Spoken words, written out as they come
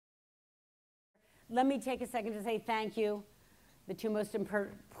let me take a second to say thank you, the two most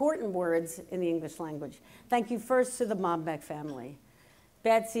important words in the English language. Thank you first to the Bombeck family.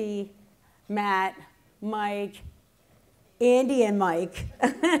 Betsy, Matt, Mike, Andy and Mike,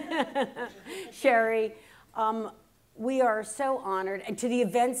 Sherry. We are so honored. And to the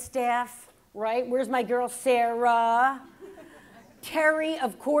event staff, right? Where's my girl, Sarah? Terry,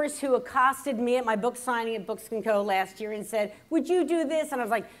 of course, who accosted me at my book signing at Books & Co. last year and said, would you do this? And I was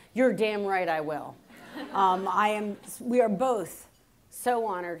like, you're damn right I will. We are both so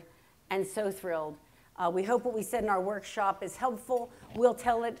honored and so thrilled. We hope what we said in our workshop is helpful. We'll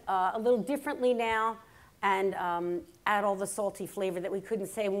tell it a little differently now and add all the salty flavor that we couldn't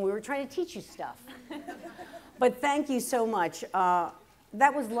say when we were trying to teach you stuff. But thank you so much.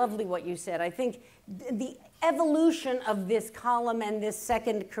 That was lovely what you said. I think the evolution of this column and this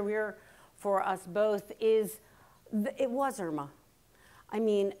second career for us both is, it was Erma. I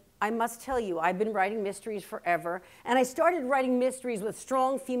mean, I must tell you, I've been writing mysteries forever, and I started writing mysteries with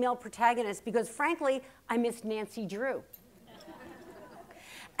strong female protagonists because, frankly, I missed Nancy Drew.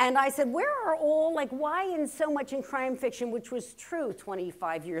 And I said, where are all, like, why in so much in crime fiction, which was true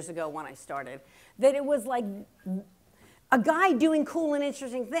 25 years ago when I started, that it was like a guy doing cool and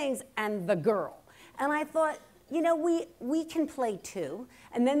interesting things and the girl. And I thought, you know, we can play too.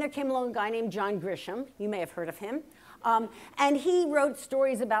 And then there came along a guy named John Grisham. You may have heard of him. And he wrote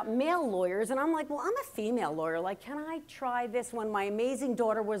stories about male lawyers. And I'm like, well, I'm a female lawyer. Like, can I try this when my amazing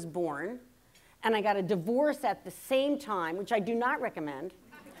daughter was born? And I got a divorce at the same time, which I do not recommend.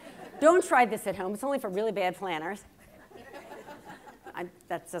 Don't try this at home. It's only for really bad planners.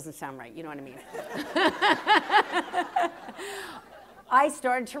 That doesn't sound right. You know what I mean? I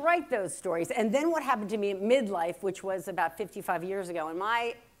started to write those stories. And then what happened to me at midlife, which was about 55 years ago, and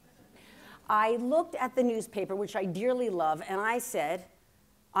I looked at the newspaper, which I dearly love, and I said,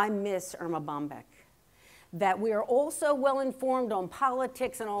 I miss Erma Bombeck. That we are all so well informed on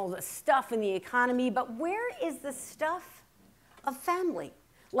politics and all the stuff in the economy, but where is the stuff of family?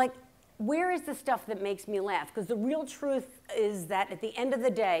 Like, where is the stuff that makes me laugh? Because the real truth is that at the end of the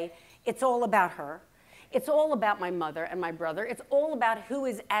day, it's all about her. It's all about my mother and my brother. It's all about who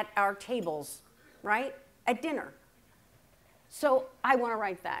is at our tables, right? At dinner. So I want to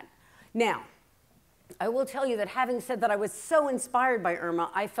write that. Now, I will tell you that having said that I was so inspired by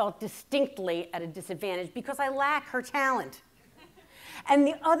Erma, I felt distinctly at a disadvantage because I lack her talent. And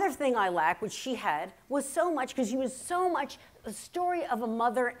the other thing I lack, which she had, was so much, because she was so much a story of a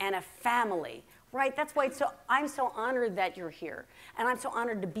mother and a family, right? That's why I'm so honored that you're here. And I'm so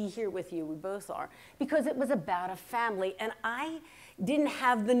honored to be here with you, we both are, because it was about a family. And I didn't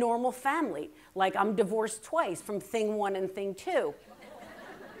have the normal family. Like, I'm divorced twice from thing one and thing two.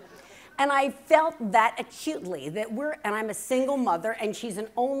 And I felt that acutely, and I'm a single mother, and she's an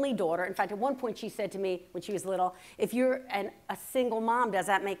only daughter. In fact, at one point she said to me when she was little, if you're a single mom, does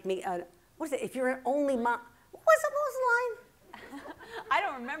that make me what is it? If you're an only mom, what was the line? I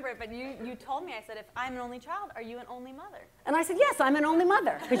don't remember it, but you told me, I said, if I'm an only child, are you an only mother? And I said, yes, I'm an only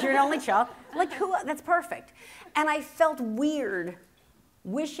mother, because you're an only child. Like, who? That's perfect. And I felt weird,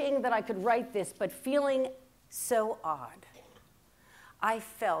 wishing that I could write this, but feeling so odd. I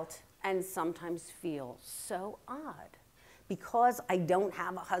felt, and sometimes feel, so odd because I don't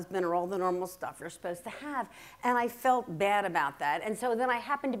have a husband or all the normal stuff you're supposed to have. And I felt bad about that. And so then I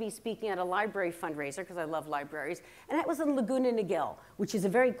happened to be speaking at a library fundraiser, because I love libraries, and that was in Laguna Niguel, which is a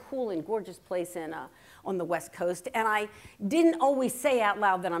very cool and gorgeous place on the West Coast. And I didn't always say out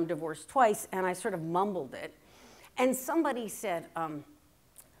loud that I'm divorced twice, and I sort of mumbled it. And somebody said,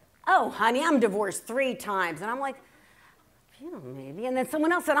 oh, honey, I'm divorced 3 times. And I'm like, you know, maybe. And then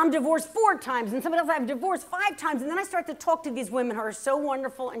someone else said, I'm divorced 4 times. And somebody else, I've divorced 5 times. And then I start to talk to these women who are so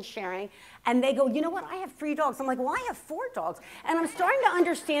wonderful and sharing. And they go, you know what? I have 3 dogs. I'm like, well, I have 4 dogs. And I'm starting to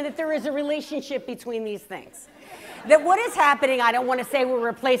understand that there is a relationship between these things. That what is happening, I don't want to say we're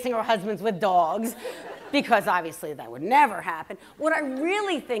replacing our husbands with dogs, because obviously that would never happen. What I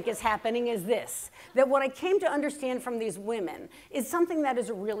really think is happening is this, that what I came to understand from these women is something that is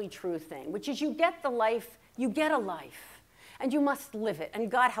a really true thing, which is you get a life, and you must live it.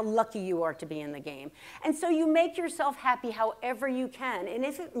 And God, how lucky you are to be in the game. And so you make yourself happy however you can. And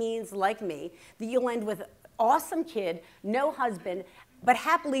if it means, like me, that you'll end with an awesome kid, no husband, but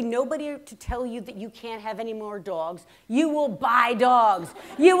happily nobody to tell you that you can't have any more dogs, you will buy dogs.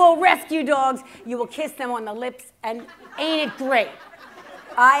 You will rescue dogs. You will kiss them on the lips. And ain't it great?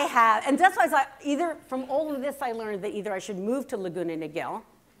 And that's why I thought, either from all of this I learned that either I should move to Laguna Niguel,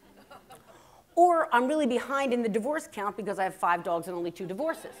 or I'm really behind in the divorce count because I have 5 dogs and only 2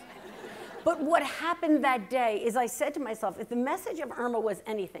 divorces. But what happened that day is I said to myself, if the message of Erma was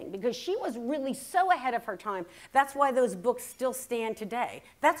anything, because she was really so ahead of her time, that's why those books still stand today.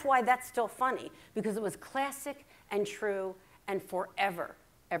 That's why that's still funny, because it was classic and true and forever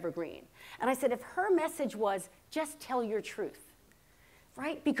evergreen. And I said, if her message was, just tell your truth,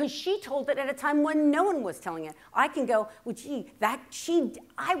 right? Because she told it at a time when no one was telling it. I can go, well, gee,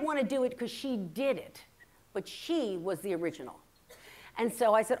 I want to do it because she did it. But she was the original. And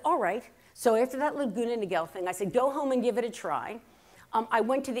so I said, all right. So after that Laguna Niguel thing, I said, go home and give it a try. I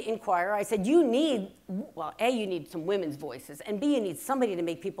went to the Inquirer. I said, you need, well, A, you need some women's voices, and B, you need somebody to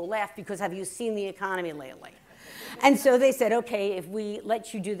make people laugh, because have you seen the economy lately? And so they said, okay, if we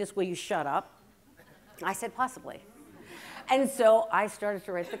let you do this, will you shut up? I said, possibly. And so I started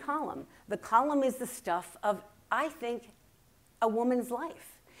to write the column. The column is the stuff of, I think, a woman's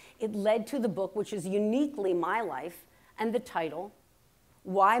life. It led to the book, which is uniquely my life, and the title,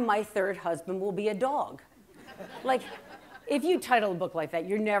 Why My Third Husband Will Be a Dog. Like, if you title a book like that,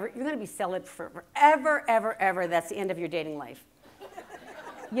 you're going to be selling it forever, ever, ever. That's the end of your dating life.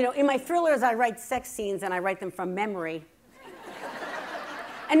 You know, in my thrillers, I write sex scenes, and I write them from memory.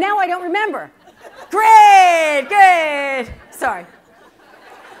 And now I don't remember. Great, good. Sorry.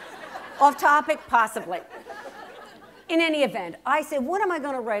 Off topic, possibly. In any event, I said, what am I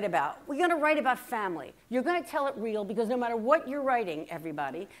going to write about? We're going to write about family. You're going to tell it real, because no matter what you're writing,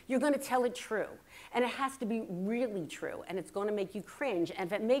 everybody, you're going to tell it true. And it has to be really true, and it's going to make you cringe.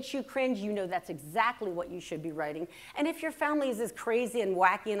 And if it makes you cringe, you know that's exactly what you should be writing. And if your family is as crazy and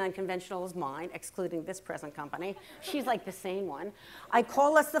wacky and unconventional as mine, excluding this present company, she's like the sane one, I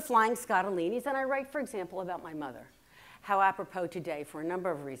call us the Flying Scottolinis, and I write, for example, about my mother. How apropos today, for a number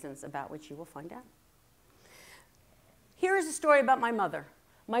of reasons, about which you will find out. Here is a story about my mother.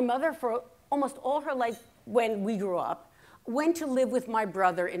 My mother, for almost all her life when we grew up, went to live with my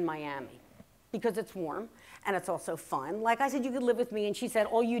brother in Miami, because it's warm and it's also fun. Like I said, you could live with me, and she said,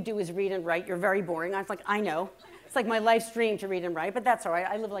 all you do is read and write. You're very boring. I was like, I know. It's like my life's dream to read and write, but that's all right.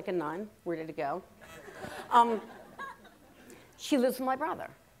 I live like a nun. Where did it go? She lives with my brother.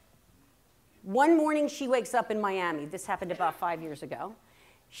 One morning she wakes up in Miami. This happened about 5 years ago.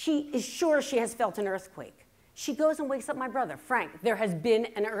 She is sure she has felt an earthquake. She goes and wakes up my brother, Frank. There has been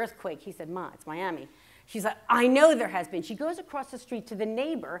an earthquake. He said, Ma, it's Miami. She's like, I know there has been. She goes across the street to the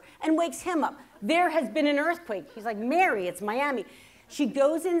neighbor and wakes him up. There has been an earthquake. He's like, Mary, it's Miami. She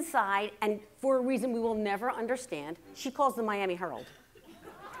goes inside, and for a reason we will never understand, she calls the Miami Herald.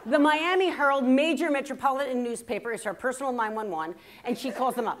 The Miami Herald, major metropolitan newspaper, is her personal 911, and she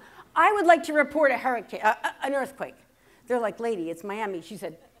calls them up. I would like to report an earthquake. They're like, lady, it's Miami. She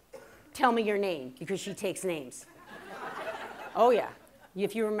said, tell me your name, because she takes names. Oh, yeah.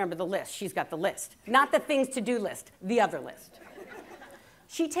 If you remember the list, she's got the list. Not the things to do list, the other list.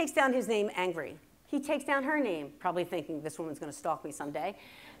 She takes down his name, angry. He takes down her name, probably thinking this woman's going to stalk me someday.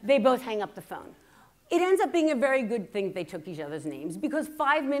 They both hang up the phone. It ends up being a very good thing they took each other's names, because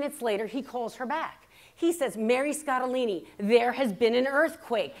 5 minutes later, he calls her back. He says, Mary Scottolini, there has been an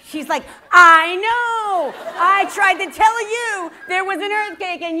earthquake. She's like, I know. I tried to tell you there was an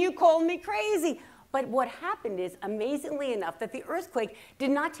earthquake, and you called me crazy. But what happened is, amazingly enough, that the earthquake did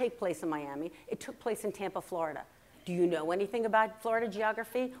not take place in Miami. It took place in Tampa, Florida. Do you know anything about Florida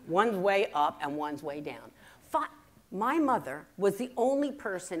geography? One's way up and one's way down. My mother was the only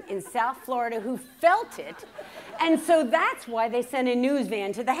person in South Florida who felt it, and so that's why they sent a news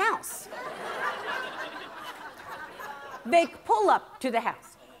van to the house. They pull up to the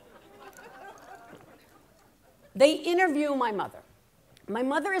house. They interview my mother. My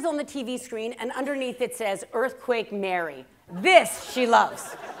mother is on the TV screen, and underneath it says, Earthquake Mary. This she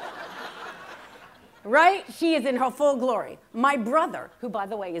loves. Right? She is in her full glory. My brother, who, by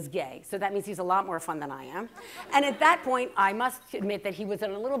the way, is gay, so that means he's a lot more fun than I am. And at that point, I must admit that he was in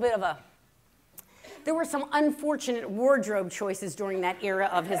a little bit of a... There were some unfortunate wardrobe choices during that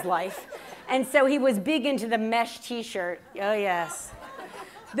era of his life. And so he was big into the mesh T-shirt. Oh, yes.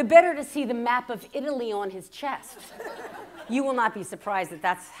 The better to see the map of Italy on his chest. You will not be surprised that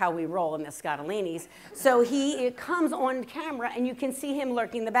that's how we roll in the Scottolinis. So he comes on camera, and you can see him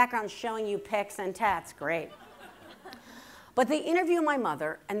lurking in the background, showing you pecs and tats. Great. But they interview my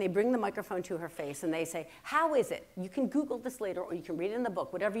mother, and they bring the microphone to her face, and they say, how is it? You can Google this later, or you can read it in the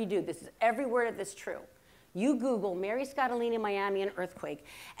book. Whatever you do, this is every word of this true. You Google Mary Scottolini, Miami, and earthquake,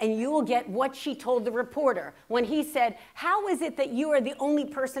 and you will get what she told the reporter when he said, how is it that you are the only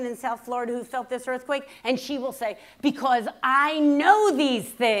person in South Florida who felt this earthquake? And she will say, because I know these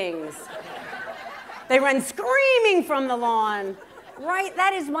things. They run screaming from the lawn. Right?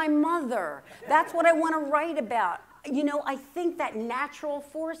 That is my mother. That's what I want to write about. You know, I think that natural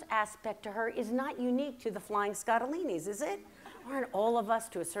force aspect to her is not unique to the flying Scottolines, is it? Aren't all of us,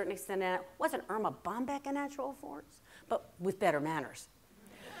 to a certain extent, wasn't Erma Bombeck a natural force? But with better manners.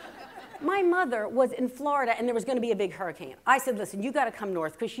 My mother was in Florida, and there was going to be a big hurricane. I said, listen, you got to come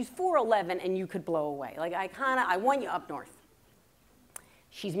north, because she's 4'11", and you could blow away. Like, I want you up north.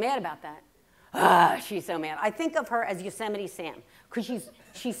 She's mad about that. She's so mad. I think of her as Yosemite Sam, because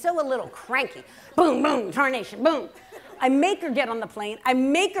she's so a little cranky. Boom, boom, tarnation, boom. I make her get on the plane. I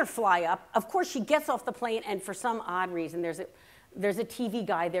make her fly up. Of course, she gets off the plane, and for some odd reason, there's a TV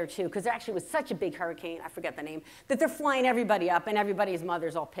guy there, too, because there actually was such a big hurricane, I forget the name, that they're flying everybody up, and everybody's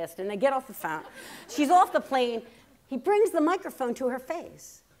mother's all pissed, and they get off the phone. She's off the plane. He brings the microphone to her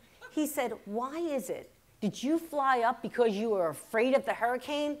face. He said, why is it? Did you fly up because you were afraid of the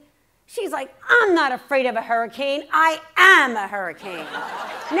hurricane? She's like, I'm not afraid of a hurricane. I am a hurricane.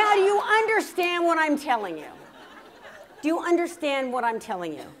 Now, do you understand what I'm telling you? Do you understand what I'm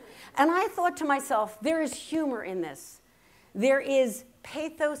telling you? And I thought to myself, there is humor in this. There is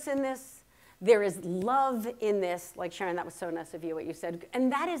pathos in this. There is love in this. Like, Sharon, that was so nice of you, what you said.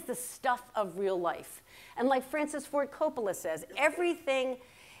 And that is the stuff of real life. And like Francis Ford Coppola says,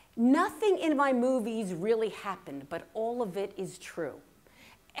 nothing in my movies really happened, but all of it is true.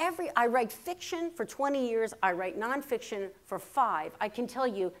 I write fiction for 20 years. I write nonfiction for 5. I can tell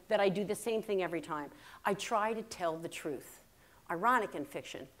you that I do the same thing every time. I try to tell the truth, ironic in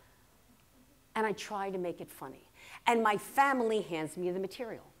fiction, and I try to make it funny. And my family hands me the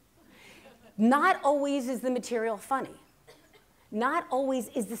material. Not always is the material funny. Not always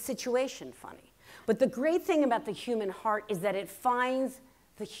is the situation funny. But the great thing about the human heart is that it finds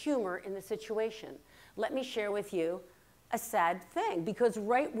the humor in the situation. Let me share with you a sad thing, because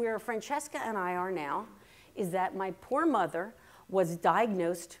right where Francesca and I are now is that my poor mother was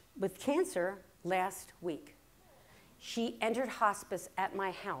diagnosed with cancer last week. She entered hospice at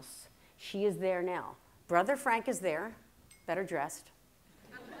my house. She is there now. Brother Frank is there, better dressed.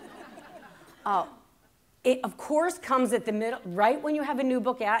 It, of course, comes at the middle, right when you have a new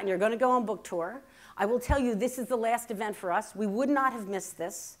book out and you're going to go on book tour. I will tell you, this is the last event for us. We would not have missed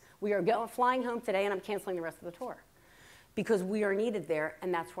this. We are flying home today, and I'm canceling the rest of the tour, because we are needed there,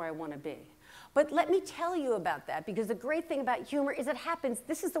 and that's where I want to be. But let me tell you about that, because the great thing about humor is it happens.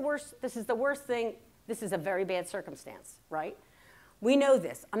 This is the worst thing. This is a very bad circumstance, right? We know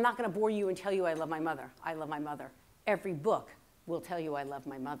this. I'm not going to bore you and tell you I love my mother. I love my mother. Every book will tell you I love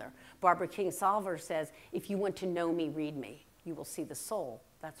my mother. Barbara Kingsolver says, if you want to know me, read me. You will see the soul.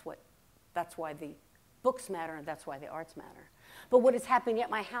 That's why the books matter, and that's why the arts matter. But what is happening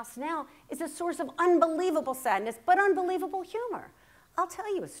at my house now is a source of unbelievable sadness, but unbelievable humor. I'll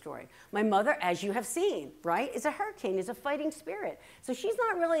tell you a story. My mother, as you have seen, right, is a hurricane, is a fighting spirit. So she's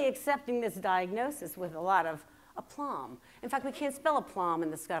not really accepting this diagnosis with a lot of aplomb. In fact, we can't spell aplomb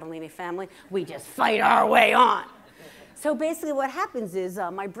in the Scottoline family. We just fight our way on. So basically what happens is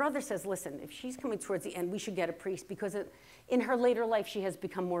my brother says, listen, if she's coming towards the end, we should get a priest, because in her later life she has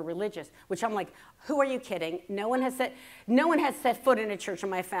become more religious, which I'm like, who are you kidding? No one has set foot in a church in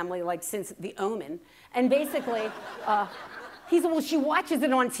my family like since The Omen. And basically, he said, well, she watches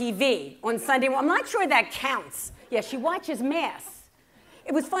it on TV on Sunday. Well, I'm not sure that counts. Yeah, she watches Mass.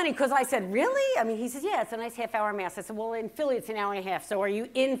 It was funny because I said, really? I mean, he says, yeah, it's a nice half-hour Mass. I said, well, in Philly, it's an hour and a half. So are you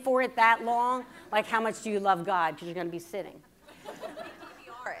in for it that long? Like, how much do you love God? Because you're going to be sitting.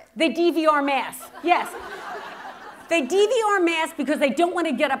 DVR it. They DVR Mass, yes. They DVR Mass because they don't want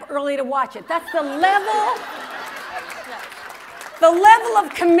to get up early to watch it. That's the level of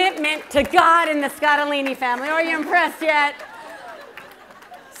commitment to God in the Scottoline family. Are you impressed yet?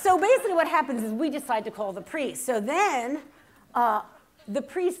 So basically what happens is we decide to call the priest. So then the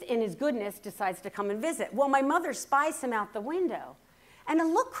priest, in his goodness, decides to come and visit. Well, my mother spies him out the window, and a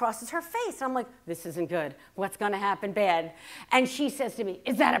look crosses her face. And I'm like, this isn't good. What's going to happen bad? And she says to me,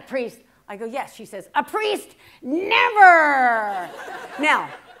 is that a priest? I go, yes. She says, a priest? Never! Now,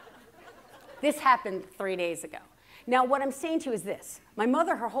 this happened 3 days ago. Now, what I'm saying to you is this. My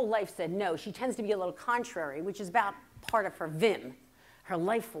mother, her whole life, said no. She tends to be a little contrary, which is about part of her vim, her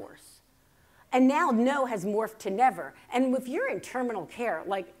life force. And now no has morphed to never. And if you're in terminal care,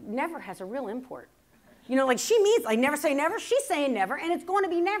 like, never has a real import. You know, like, she means, like, never say never. She's saying never, and it's going to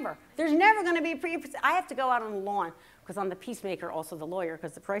be never. There's never going to be a I have to go out on the lawn, because I'm the peacemaker, also the lawyer,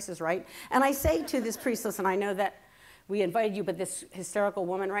 because the price is right. And I say to this priest, listen, I know that we invited you, but this hysterical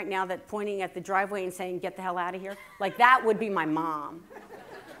woman right now that's pointing at the driveway and saying, get the hell out of here, like, that would be my mom.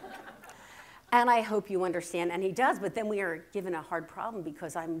 And I hope you understand. And he does, but then we are given a hard problem,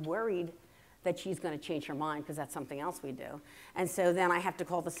 because I'm worried that she's going to change her mind, because that's something else we do. And so then I have to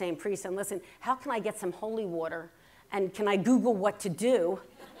call the same priest and listen, how can I get some holy water and can I Google what to do?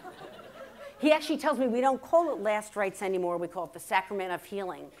 He actually tells me we don't call it last rites anymore, we call it the sacrament of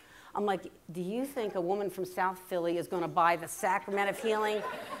healing. I'm like, do you think a woman from South Philly is going to buy the sacrament of healing?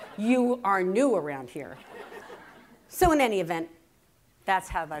 You are new around here. So in any event, that's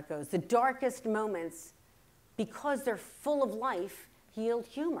how that goes. The darkest moments, because they're full of life, yield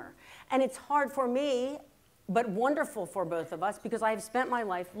humor. And it's hard for me, but wonderful for both of us, because I have spent my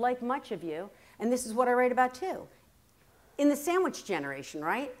life, like much of you, and this is what I write about too, in the sandwich generation,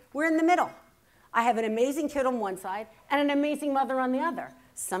 right? We're in the middle. I have an amazing kid on one side and an amazing mother on the other.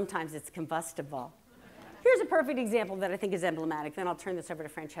 Sometimes it's combustible. Here's a perfect example that I think is emblematic. Then I'll turn this over to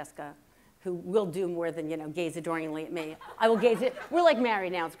Francesca, who will do more than, gaze adoringly at me. I will gaze it. We're like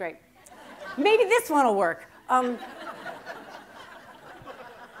married now. It's great. Maybe this one will work.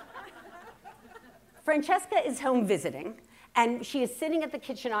 Francesca is home visiting, and she is sitting at the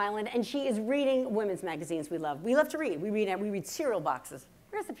kitchen island, and she is reading women's magazines we love. We love to read. We read cereal boxes.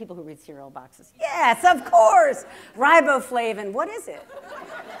 Where's the people who read cereal boxes? Yes, of course. Riboflavin. What is it?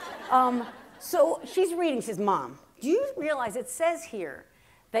 So she's reading. She says, Mom, do you realize it says here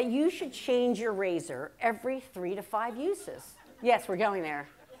that you should change your razor every 3 to 5 uses? Yes, we're going there.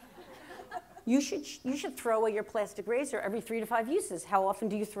 You should throw away your plastic razor every 3 to 5 uses. How often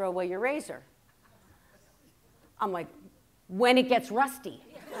do you throw away your razor? I'm like, when it gets rusty.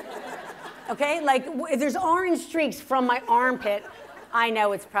 Okay, like if there's orange streaks from my armpit, I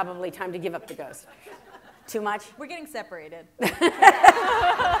know it's probably time to give up the ghost. Too much? We're getting separated.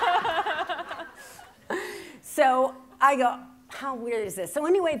 So I go, how weird is this? So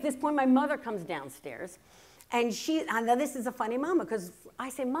anyway, at this point, my mother comes downstairs. And now this is a funny moment, because I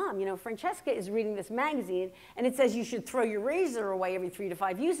say, Mom, Francesca is reading this magazine, and it says you should throw your razor away every 3 to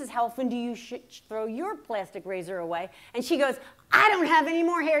 5 uses. How often do you throw your plastic razor away? And she goes, I don't have any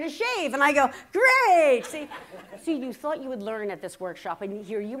more hair to shave. And I go, great. See, you thought you would learn at this workshop, and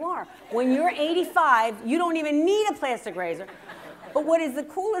here you are. When you're 85, you don't even need a plastic razor. But what is the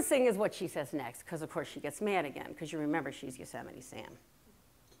coolest thing is what she says next, because, of course, she gets mad again, because you remember she's Yosemite Sam.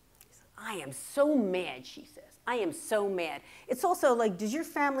 I am so mad, she says. I am so mad. It's also like, does your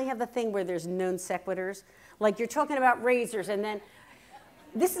family have the thing where there's non sequiturs? Like you're talking about razors, and then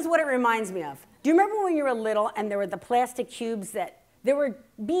this is what it reminds me of. Do you remember when you were little and there were the plastic cubes that there were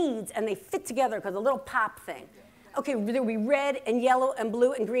beads and they fit together because a little pop thing? Okay, there would be red and yellow and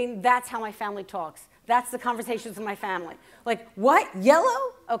blue and green. That's how my family talks. That's the conversations with my family. Like, what?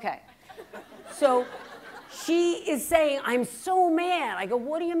 Yellow? Okay. So she is saying, I'm so mad. I go,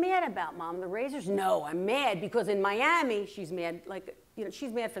 what are you mad about, Mom? The razors? No, I'm mad because in Miami, she's mad,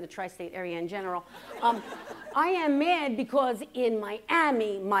 she's mad for the tri-state area in general. I am mad because in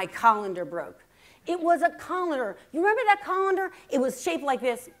Miami, my colander broke. It was a colander. You remember that colander? It was shaped like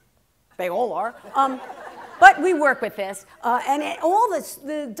this. They all are. But we work with this. And all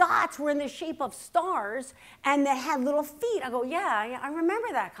the dots were in the shape of stars, and they had little feet. I go, yeah, I remember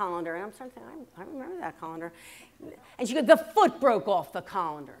that colander. And I'm starting to think, I remember that colander. And she goes, the foot broke off the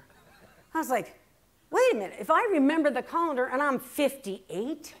colander. I was like, wait a minute. If I remember the colander and I'm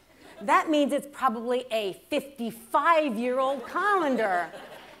 58, that means it's probably a 55-year-old colander.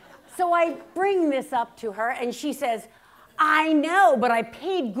 So I bring this up to her, and she says, I know, but I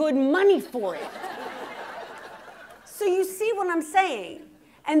paid good money for it. So you see what I'm saying?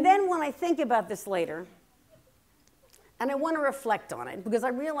 And then when I think about this later, and I want to reflect on it, because I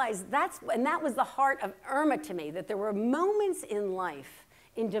realized that was the heart of Erma to me, that there were moments in life,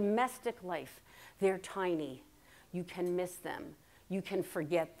 in domestic life, they're tiny. You can miss them. You can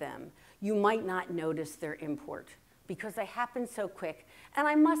forget them. You might not notice their import, because they happen so quick. And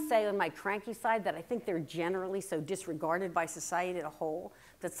I must say on my cranky side that I think they're generally so disregarded by society as a whole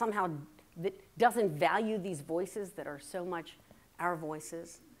that somehow that doesn't value these voices that are so much our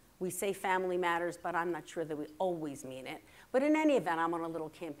voices. We say family matters, but I'm not sure that we always mean it. But in any event, I'm on a little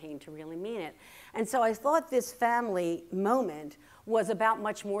campaign to really mean it. And so I thought this family moment was about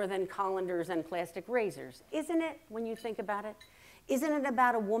much more than colanders and plastic razors. Isn't it, when you think about it? Isn't it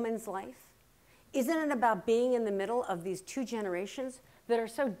about a woman's life? Isn't it about being in the middle of these two generations that are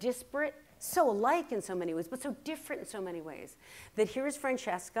so disparate, so alike in so many ways, but so different in so many ways? That here's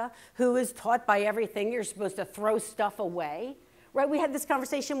Francesca, who is taught by everything you're supposed to throw stuff away. Right? We had this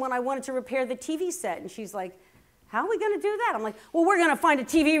conversation when I wanted to repair the TV set, and she's like, how are we going to do that? I'm like, well, we're going to find a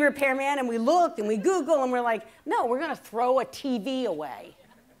TV repairman, and we look, and we Google, and we're like, no, we're going to throw a TV away.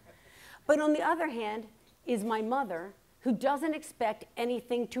 But on the other hand is my mother, who doesn't expect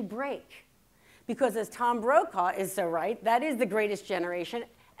anything to break. Because as Tom Brokaw is so right, that is the greatest generation.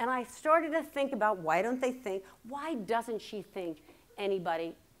 And I started to think about why doesn't she think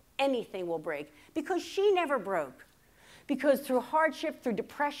anything will break? Because she never broke. Because through hardship, through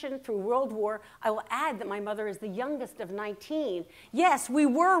depression, through World War, I will add that my mother is the youngest of 19. Yes, we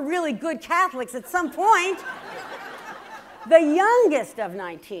were really good Catholics at some point. The youngest of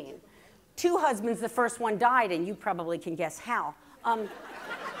 19. 2 husbands, the first one died, and you probably can guess how.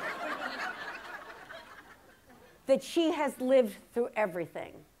 That she has lived through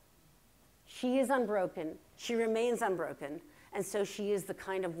everything. She is unbroken. She remains unbroken. And so she is the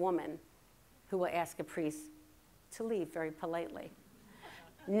kind of woman who will ask a priest to leave very politely.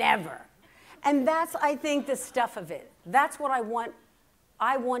 Never. And that's, I think, the stuff of it. That's what I want.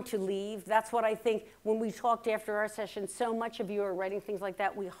 I want to leave. That's what I think when we talked after our session, so much of you are writing things like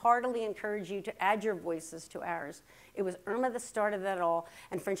that. We heartily encourage you to add your voices to ours. It was Erma that started that all,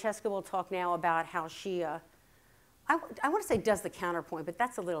 and Francesca will talk now about how she, I want to say does the counterpoint, but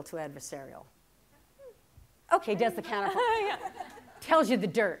that's a little too adversarial. Okay, does the counterpoint. Yeah. Tells you the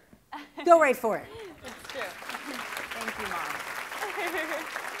dirt. Go right for it. It's true. Thank you, Mom.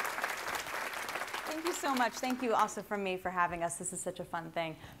 Thank you so much. Thank you also from me for having us. This is such a fun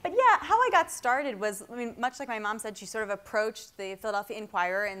thing. But yeah, how I got started was, I mean, much like my mom said, she sort of approached the Philadelphia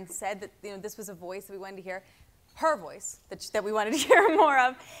Inquirer and said that this was a voice that we wanted to hear, her voice that we wanted to hear more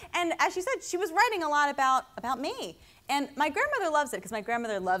of. And as she said, she was writing a lot about me. And my grandmother loves it because my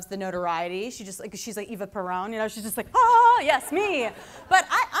grandmother loves the notoriety. She's like Eva Peron, she's just like, oh, yes, me. But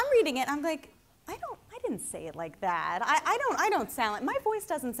I'm reading it and I'm like, I didn't say it like that. I don't sound like, my voice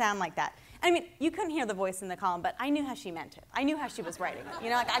doesn't sound like that. I mean, you couldn't hear the voice in the column, but I knew how she meant it. I knew how she was writing it.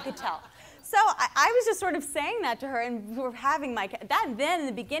 Like I could tell. So I was just sort of saying that to her, and we were having then in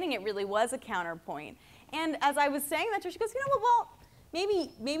the beginning it really was a counterpoint. And as I was saying that to her, she goes, well,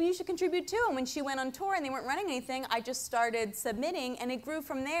 maybe you should contribute too. And when she went on tour and they weren't running anything, I just started submitting, and it grew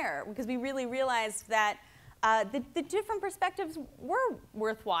from there because we really realized that the different perspectives were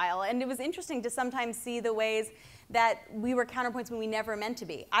worthwhile. And it was interesting to sometimes see the ways that we were counterpoints when we never meant to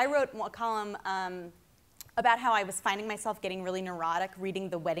be. I wrote a column about how I was finding myself getting really neurotic reading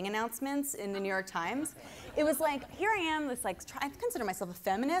the wedding announcements in the New York Times. It was like, here I am, I consider myself a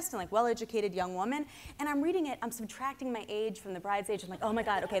feminist and well-educated young woman, and I'm reading it, I'm subtracting my age from the bride's age. I'm like, oh my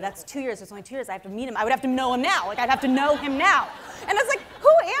God, okay, that's 2 years, there's only 2 years, I have to meet him. I would have to know him now, I'd have to know him now. And I was like, who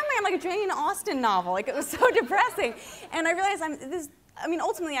am I? I'm like a Jane Austen novel. It was so depressing. And I realized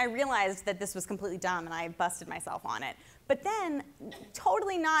ultimately I realized that this was completely dumb and I busted myself on it. But then,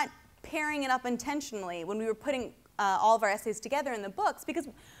 totally not pairing it up intentionally when we were putting all of our essays together in the books, because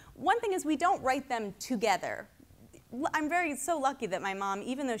one thing is we don't write them together. I'm so lucky that my mom,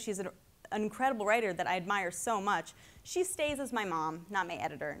 even though she's an incredible writer that I admire so much, she stays as my mom, not my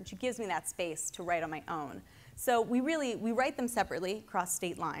editor, and she gives me that space to write on my own. So we write them separately across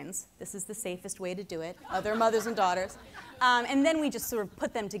state lines. This is the safest way to do it, other mothers and daughters. And then we just sort of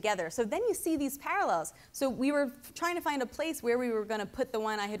put them together. So then you see these parallels. So we were trying to find a place where we were going to put the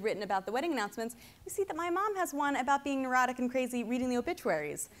one I had written about the wedding announcements. We see that my mom has one about being neurotic and crazy reading the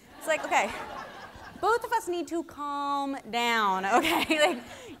obituaries. It's like, okay, both of us need to calm down, okay? Like,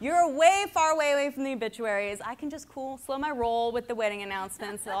 you're way far away from the obituaries. I can just slow my roll with the wedding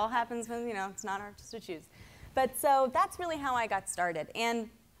announcements. It all happens when, it's not ours to choose. But so that's really how I got started. And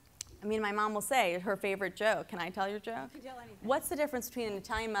I mean, my mom will say her favorite joke. Can I tell your joke? Tell anything. What's the difference between an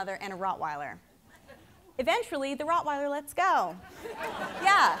Italian mother and a Rottweiler? Eventually, the Rottweiler lets go.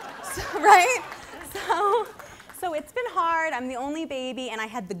 Yeah, right? So it's been hard. I'm the only baby, and I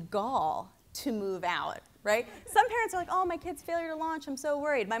had the gall to move out, right? Some parents are like, oh, my kid's failure to launch, I'm so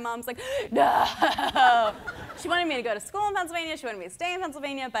worried. My mom's like, no. She wanted me to go to school in Pennsylvania, she wanted me to stay in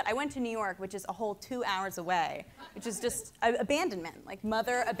Pennsylvania, but I went to New York, which is a whole 2 hours away, which is just abandonment, like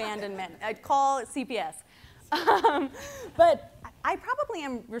mother abandonment. I'd call CPS. But I probably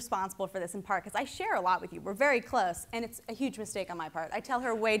am responsible for this in part because I share a lot with you. We're very close, and it's a huge mistake on my part. I tell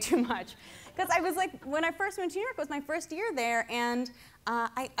her way too much. Because I was like, when I first went to New York, it was my first year there, and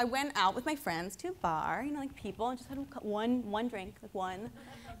I went out with my friends to a bar, like people, and just had one drink, like one.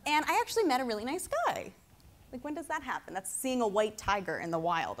 And I actually met a really nice guy. Like, when does that happen? That's seeing a white tiger in the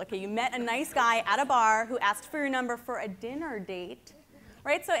wild. Okay, you met a nice guy at a bar who asked for your number for a dinner date.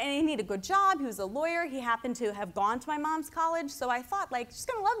 Right, so, and he needed a good job, he was a lawyer, he happened to have gone to my mom's college, so I thought, like, she's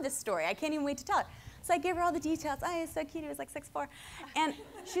gonna love this story, I can't even wait to tell it. So I gave her all the details, oh, he's so cute, he was like 6'4". And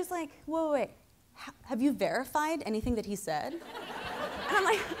she's like, wait, have you verified anything that he said? And I'm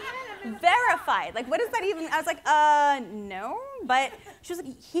like, verified, like what does that even, I was like, no, but she was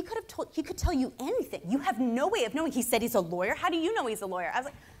like, he could tell you anything, you have no way of knowing, he said he's a lawyer, how do you know he's a lawyer? I was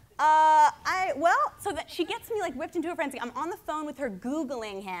like, so that she gets me like whipped into a frenzy. I'm on the phone with her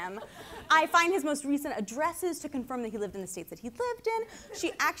Googling him. I find his most recent addresses to confirm that he lived in the states that he lived in.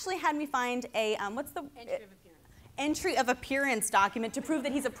 She actually had me find a, entry of appearance document to prove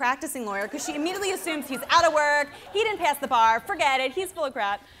that he's a practicing lawyer, because she immediately assumes he's out of work, he didn't pass the bar, forget it, he's full of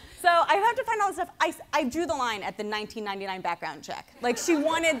crap. So I have to find all this stuff. I drew the line at the 1999 background check. Like, she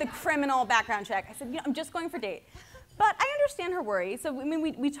wanted the criminal background check. I said, you know, I'm just going for date. But I understand her worry. So I mean,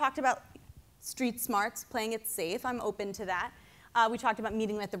 we talked about street smarts, playing it safe. I'm open to that. We talked about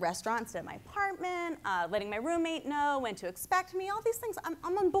meeting me at the restaurant instead of my apartment, letting my roommate know when to expect me, all these things.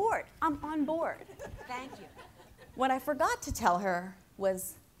 I'm on board. I'm on board. Thank you. What I forgot to tell her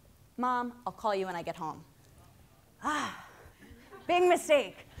was, Mom, I'll call you when I get home. Big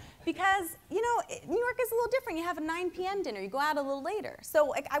mistake. Because, you know, New York is a little different. You have a 9 p.m. dinner. You go out a little later. So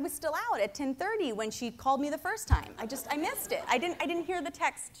like, I was still out at 10:30 when she called me the first time. I missed it. I didn't hear the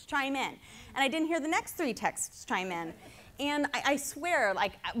text chime in. And I didn't hear the next 3 texts chime in. And I swear,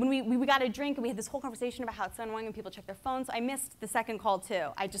 like, when we got a drink and we had this whole conversation about how it's so annoying when people check their phones, I missed the second call too.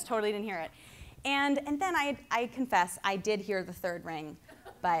 I just totally didn't hear it. And then I confess, I did hear the 3rd ring.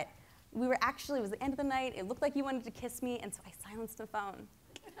 But we were actually, it was the end of the night. It looked like you wanted to kiss me, and so I silenced the phone.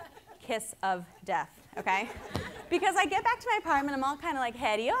 Kiss of death, okay? Because I get back to my apartment, I'm all kind of like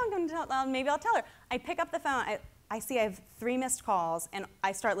heady, oh, I'm going to tell, maybe I'll tell her. I pick up the phone, I see I have 3 missed calls, and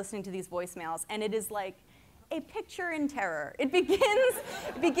I start listening to these voicemails, and it is like a picture in terror. It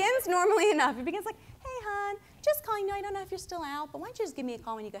begins normally enough. It begins like, hey, hon, just calling you. I don't know if you're still out, but why don't you just give me a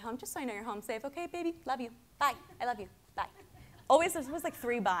call when you get home, just so I know you're home safe, okay, baby? Love you. Bye. I love you. Bye. Always, it was like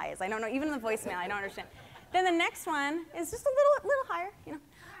 3 byes. I don't know, even in the voicemail, I don't understand. Then the next one is just a little higher, you know.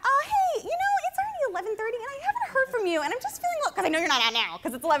 Hey, you know, it's already 11:30, and I haven't heard from you, and I'm just feeling low, because I know you're not out now,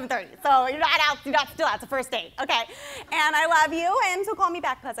 because it's 11:30, so you're not out, you're not still out, it's a first date, okay? And I love you, and so call me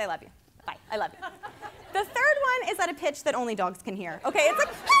back, because I love you. Bye, I love you. The 3rd one is at a pitch that only dogs can hear, okay? It's like,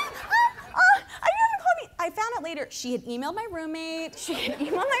 hey, you haven't called me. I found out later, she had emailed my roommate, she had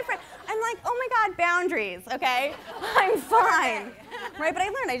emailed my friend. I'm like, oh my God, boundaries, okay? I'm fine, right? But I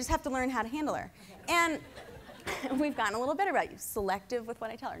learned, I just have to learn how to handle her. And we've gotten a little better about you. Selective with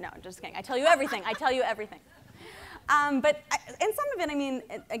what I tell her. No, I'm just kidding. I tell you everything. I tell you everything. But in some of it, I mean,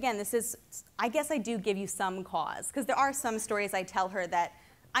 again, this is, I guess I do give you some cause, because there are some stories I tell her that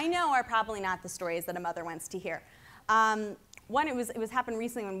I know are probably not the stories that a mother wants to hear. One, it was happened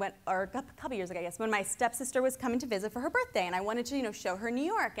recently, or a couple years ago, I guess, when my stepsister was coming to visit for her birthday, and I wanted to, you know, show her New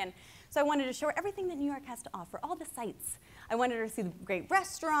York, and so I wanted to show her everything that New York has to offer, all the sights. I wanted her to see the great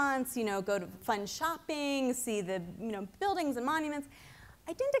restaurants, you know, go to fun shopping, see the, you know, buildings and monuments.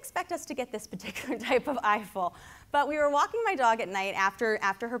 I didn't expect us to get this particular type of eyeful, but we were walking my dog at night after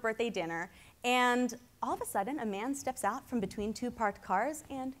her birthday dinner, and all of a sudden, a man steps out from between 2 parked cars,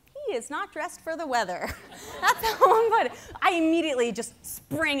 and he is not dressed for the weather. That's how I'm put it. I immediately just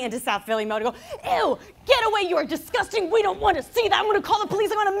spring into South Philly mode and go, ew, get away, you are disgusting, we don't want to see that, I'm going to call the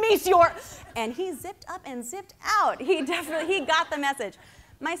police, I'm going to mace you. And he zipped up and zipped out. He got the message.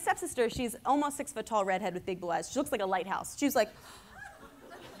 My stepsister, she's almost 6 foot tall, redhead with big blue eyes. She looks like a lighthouse. She was like,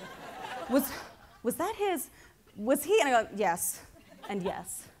 was that his, was he? And I go, yes, and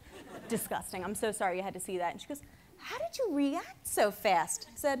yes. Disgusting, I'm so sorry you had to see that. And she goes, how did you react so fast?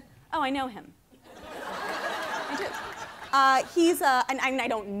 I said, oh, I know him. I do. And I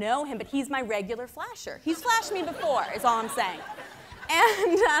don't know him, but he's my regular flasher. He's flashed me before, is all I'm saying.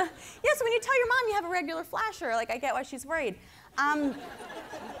 And yeah, so when you tell your mom you have a regular flasher, like, I get why she's worried.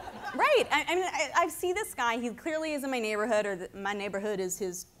 Right, I mean, I see this guy, he clearly is in my neighborhood, or my neighborhood is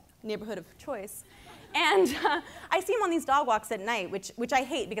his neighborhood of choice. And I see him on these dog walks at night, which I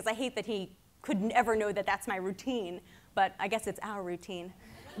hate, because I hate that he could never know that that's my routine, but I guess it's our routine.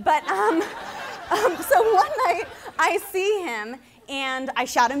 But so one night I see him, and I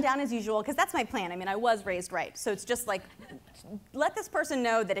shout him down as usual, because that's my plan. I mean, I was raised right, so it's just like, let this person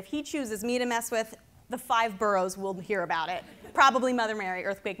know that if he chooses me to mess with, the 5 boroughs will hear about it. Probably Mother Mary,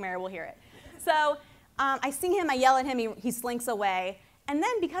 Earthquake Mary will hear it. So I see him, I yell at him, he slinks away. And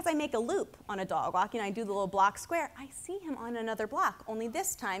then, because I make a loop on a dog walk, and I do the little block square, I see him on another block, only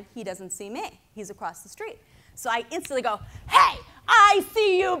this time he doesn't see me. He's across the street. So I instantly go, hey, I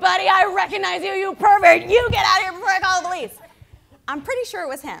see you, buddy. I recognize you, you pervert. You get out of here before I call the police. I'm pretty sure it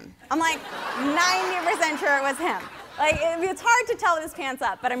was him. I'm like 90% sure it was him. Like, it's hard to tell with his pants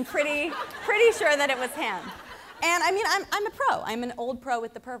up, but I'm pretty sure that it was him. And I mean, I'm a pro. I'm an old pro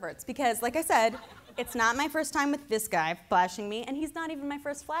with the perverts, because, like I said, it's not my first time with this guy flashing me, and he's not even my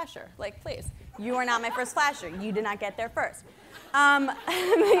first flasher. Like, please, you are not my first flasher. You did not get there first.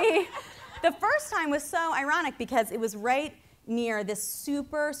 The first time was so ironic, because it was right near this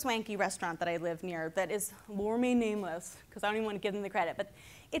super swanky restaurant that I live near that is, will remain nameless, because I don't even want to give them the credit, but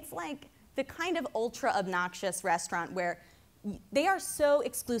it's like the kind of ultra obnoxious restaurant where they are so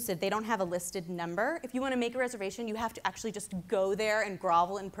exclusive. They don't have a listed number. If you want to make a reservation, you have to actually just go there and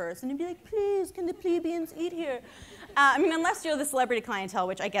grovel in person and be like, please, can the plebeians eat here? I mean, unless you're the celebrity clientele,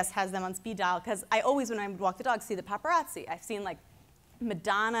 which I guess has them on speed dial, because I always, when I would walk the dog, see the paparazzi. I've seen like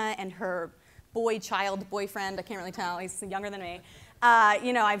Madonna and her boyfriend, I can't really tell, he's younger than me.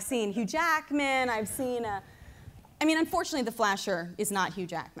 You know, I've seen Hugh Jackman, I've seen, I mean, unfortunately, the flasher is not Hugh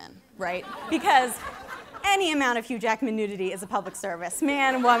Jackman, right? Because any amount of Hugh Jackman nudity is a public service.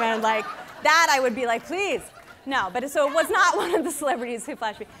 Man, woman, like, that I would be like, please. No, but so it was not one of the celebrities who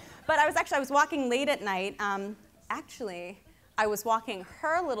flashed me. But I was walking late at night. Actually, I was walking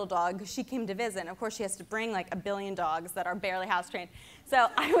her little dog, because she came to visit. And of course, she has to bring like 1 billion dogs that are barely house trained. So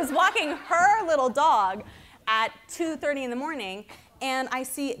I was walking her little dog at 2:30 in the morning, and I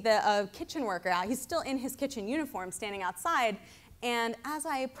see the kitchen worker out. He's still in his kitchen uniform, standing outside. And as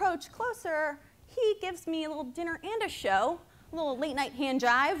I approach closer, he gives me a little dinner and a show, a little late night hand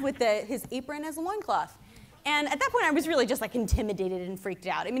jive with his apron as a loincloth. And at that point, I was really just like intimidated and freaked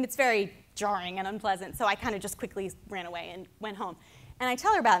out. I mean, it's very jarring and unpleasant, so I kind of just quickly ran away and went home. And I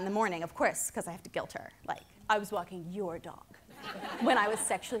tell her about it in the morning, of course, because I have to guilt her. Like, I was walking your dog when I was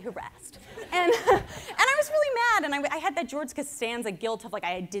sexually harassed. And I was really mad, and I had that George Costanza guilt of like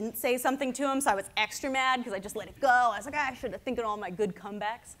I didn't say something to him, so I was extra mad because I just let it go. I was like, I should have think of all my good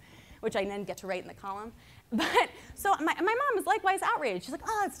comebacks, which I then get to write in the column. But so my mom is likewise outraged. She's like,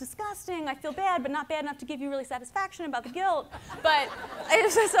 oh, it's disgusting. I feel bad, but not bad enough to give you really satisfaction about the guilt. But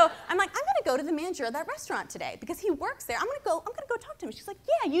so I'm like, I'm gonna go to the manager of that restaurant today because he works there. I'm gonna go talk to him. She's like,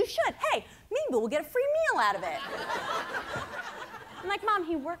 yeah, you should. Hey, maybe we'll get a free meal out of it. I'm like, Mom,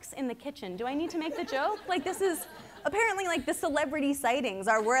 he works in the kitchen. Do I need to make the joke? Like, this is apparently like the celebrity sightings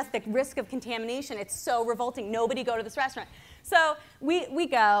are worth the risk of contamination. It's so revolting. Nobody go to this restaurant. So we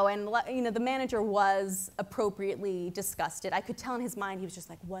go, and you know, the manager was appropriately disgusted. I could tell in his mind he was just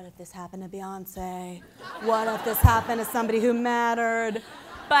like, what if this happened to Beyonce? What if this happened to somebody who mattered?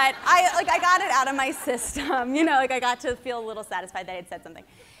 But I got it out of my system, you know, like I got to feel a little satisfied that I had said something.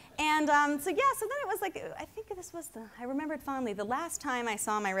 And so then it was like, I think this was I remembered fondly, the last time I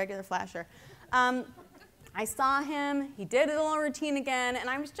saw my regular flasher. I saw him, he did his little routine again, and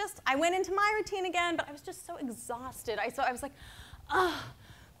I went into my routine again, but I was just so exhausted. I was like, oh,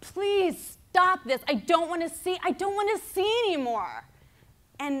 please stop this. I don't want to see anymore.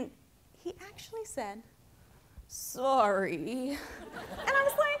 And he actually said, sorry. And I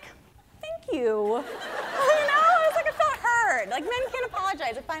was like, thank you. You know, I was like, I felt heard. Like, men can't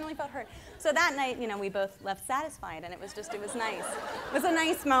apologize. I finally felt heard. So that night, you know, we both left satisfied, and it was nice. It was a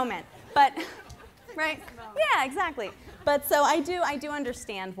nice moment. But right? Yeah, exactly. But so I do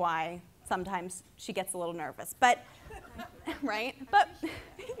understand why sometimes she gets a little nervous. But right? But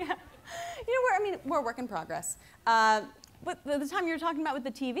yeah. You know, we're a work in progress. But the time you were talking about with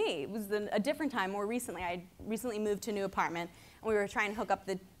the TV, it was a different time, more recently. I recently moved to a new apartment, and we were trying to hook up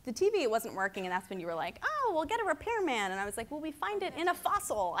the TV. It wasn't working, and that's when you were like, oh, we'll get a repairman. And I was like, well, we find it in a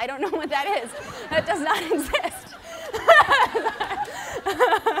fossil. I don't know what that is. That does not exist.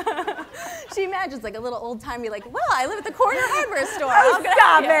 She imagines like a little old-timey, like, well, I live at the corner hardware store. Oh,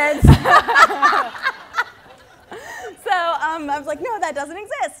 stop it. So I was like, no, that doesn't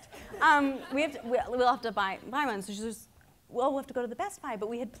exist. We'll have to buy one. So she was, well, we'll have to go to the Best Buy. But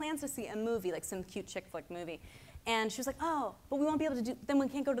we had plans to see a movie, like some cute chick flick movie. And she was like, oh, but we won't be able to then we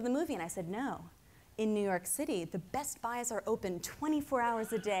can't go to the movie. And I said, no. In New York City, the Best Buys are open 24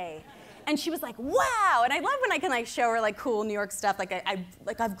 hours a day. And she was like, wow. And I love when I can like show her like cool New York stuff. Like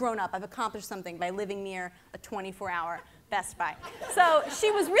I've grown up, I've accomplished something by living near a 24-hour Best Buy. So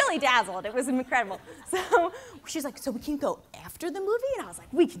she was really dazzled. It was incredible. So she's like, so we can go after the movie? And I was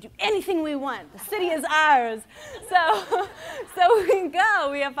like, we can do anything we want. The city is ours. So we go,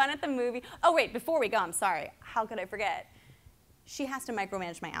 we have fun at the movie. Oh wait, before we go, I'm sorry. How could I forget? She has to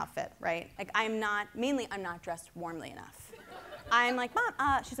micromanage my outfit, right? Like I'm not dressed warmly enough. I'm like,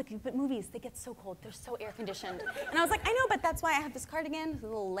 Mom, she's like, but movies, they get so cold. They're so air conditioned. And I was like, I know, but that's why I have this cardigan, a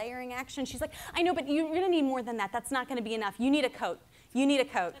little layering action. She's like, I know, but you're gonna need more than that. That's not gonna be enough. You need a coat. You need a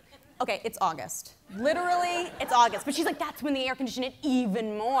coat. Okay, it's August. Literally, it's August. But she's like, that's when they air condition it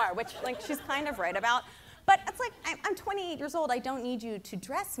even more, which like she's kind of right about. But it's like, I'm 28 years old. I don't need you to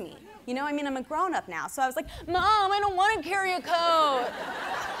dress me. You know, I mean, I'm a grown-up now. So I was like, Mom, I don't want to carry a coat.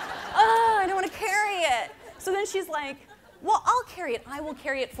 Oh, I don't want to carry it. So then she's like, well, I'll carry it. I will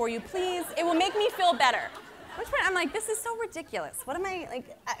carry it for you, please. It will make me feel better. At which point I'm like, this is so ridiculous. What am I,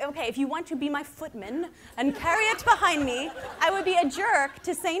 like, okay, if you want to be my footman and carry it behind me, I would be a jerk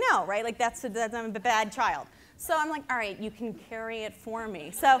to say no, right? Like, I'm a bad child. So I'm like, all right, you can carry it for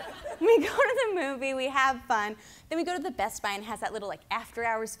me. So we go to the movie, we have fun. Then we go to the Best Buy and it has that little like after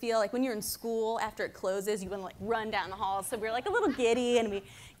hours feel, like when you're in school, after it closes, you want to like run down the hall. So we're like a little giddy and we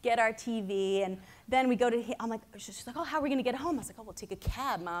get our TV and then we go to, I'm like, she's like, oh, how are we gonna get home? I was like, oh, we'll take a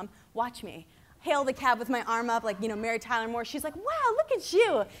cab, Mom, watch me. Hail the cab with my arm up like, you know, Mary Tyler Moore. She's like, wow, look at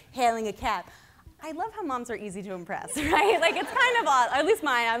you, hailing a cab. I love how moms are easy to impress, right? Like, it's kind of odd, or at least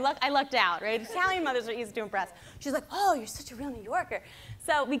mine, I lucked out, right? Italian mothers are easy to impress. She's like, oh, you're such a real New Yorker.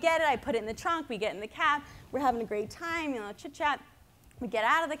 So we get it, I put it in the trunk, we get in the cab, we're having a great time, you know, chit-chat. We get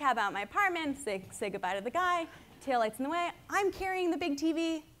out of the cab, out of my apartment, say goodbye to the guy, taillights in the way. I'm carrying the big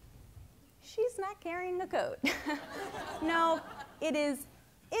TV. She's not carrying a coat. No, it is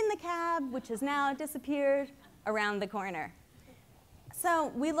in the cab, which has now disappeared around the corner.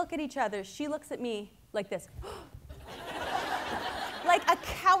 So we look at each other. She looks at me like this. Like a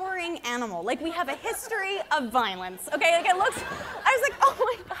cowering animal. Like we have a history of violence. Okay, like it looks, I was like, oh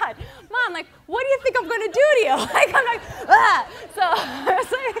my God, Mom, like, what do you think I'm gonna do to you? Like, I'm like, ah. So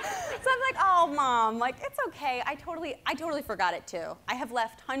I'm like, oh, Mom, like, it's okay. I totally forgot it too. I have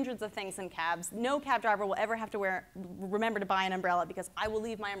left hundreds of things in cabs. No cab driver will ever have to remember to buy an umbrella because I will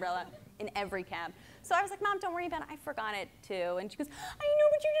leave my umbrella in every cab. So I was like, Mom, don't worry about it. I forgot it too. And she goes, I know,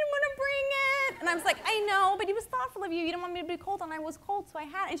 but you didn't want to bring it. And I was like, I know, but it was thoughtful of you. You didn't want me to be cold, and I was cold, so I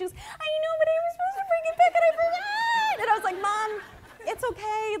had it. And she goes, I know, but I was supposed to bring it back, and I forgot. And I was like, Mom, it's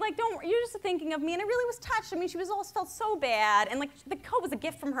okay. Like, don't worry. You're just thinking of me. And I really was touched. I mean, she was all felt so bad. And like, the coat was a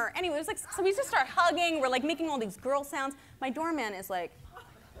gift from her. Anyway, it was like, so we just start hugging. We're like making all these girl sounds. My doorman is like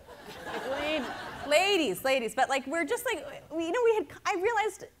ladies. But like, we're just like, you know, I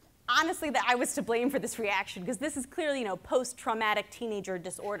realized, honestly, that I was to blame for this reaction because this is clearly, you know, post-traumatic teenager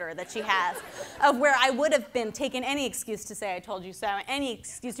disorder that she has, of where I would have been taken any excuse to say I told you so, any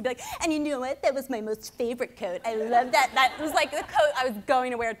excuse to be like, and you know what, that was my most favorite coat. I love that. That was like the coat I was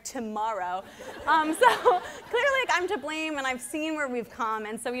going to wear tomorrow. So clearly, like, I'm to blame, and I've seen where we've come,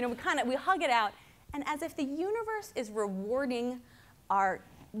 and so, you know, we hug it out, and as if the universe is rewarding our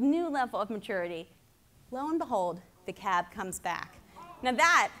new level of maturity, lo and behold, the cab comes back. Now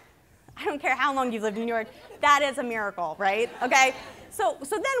that, I don't care how long you've lived in New York, that is a miracle, right? Okay? So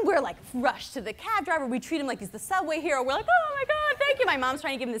then we're like rushed to the cab driver. We treat him like he's the subway hero. We're like, oh my God, thank you. My mom's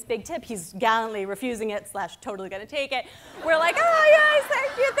trying to give him this big tip. He's gallantly refusing it / totally gonna take it. We're like, oh yes,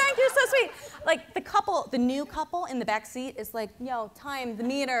 thank you, so sweet. Like the new couple in the back seat is like, yo, time, the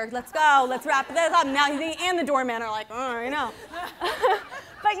meter, let's go, let's wrap this up. Now he and the doorman are like, oh, I know.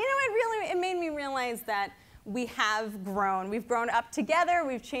 But you know, it made me realize that we have grown. We've grown up together,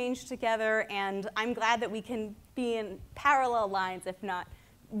 we've changed together, and I'm glad that we can be in parallel lines, if not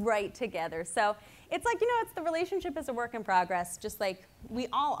right together. So it's like, you know, the relationship is a work in progress, just like we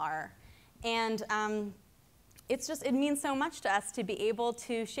all are. And it means so much to us to be able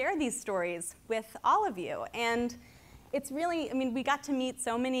to share these stories with all of you. And it's really, I mean, we got to meet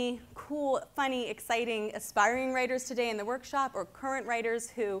so many cool, funny, exciting, aspiring writers today in the workshop, or current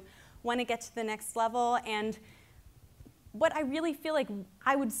writers who want to get to the next level. And what I really feel like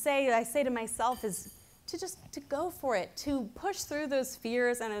I say to myself is to go for it, to push through those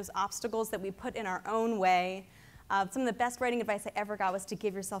fears and those obstacles that we put in our own way. Some of the best writing advice I ever got was to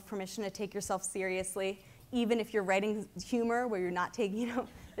give yourself permission to take yourself seriously, even if you're writing humor where you're not taking, you know,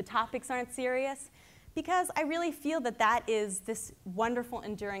 the topics aren't serious. Because I really feel that that is this wonderful,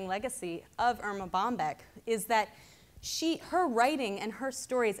 enduring legacy of Erma Bombeck, is that her writing and her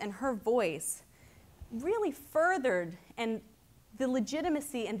stories and her voice really furthered the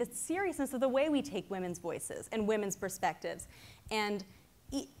legitimacy and the seriousness of the way we take women's voices and women's perspectives. And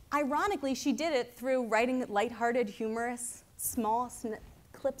ironically, she did it through writing lighthearted, humorous, small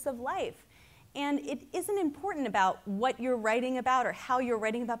clips of life. And it isn't important about what you're writing about or how you're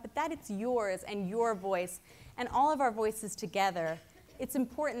writing about, but that it's yours and your voice and all of our voices together. It's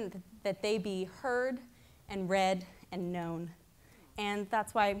important that they be heard and read and known. And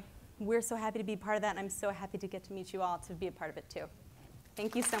that's why we're so happy to be part of that, and I'm so happy to get to meet you all to be a part of it too.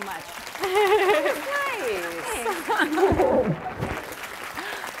 Thank you so much. Nice.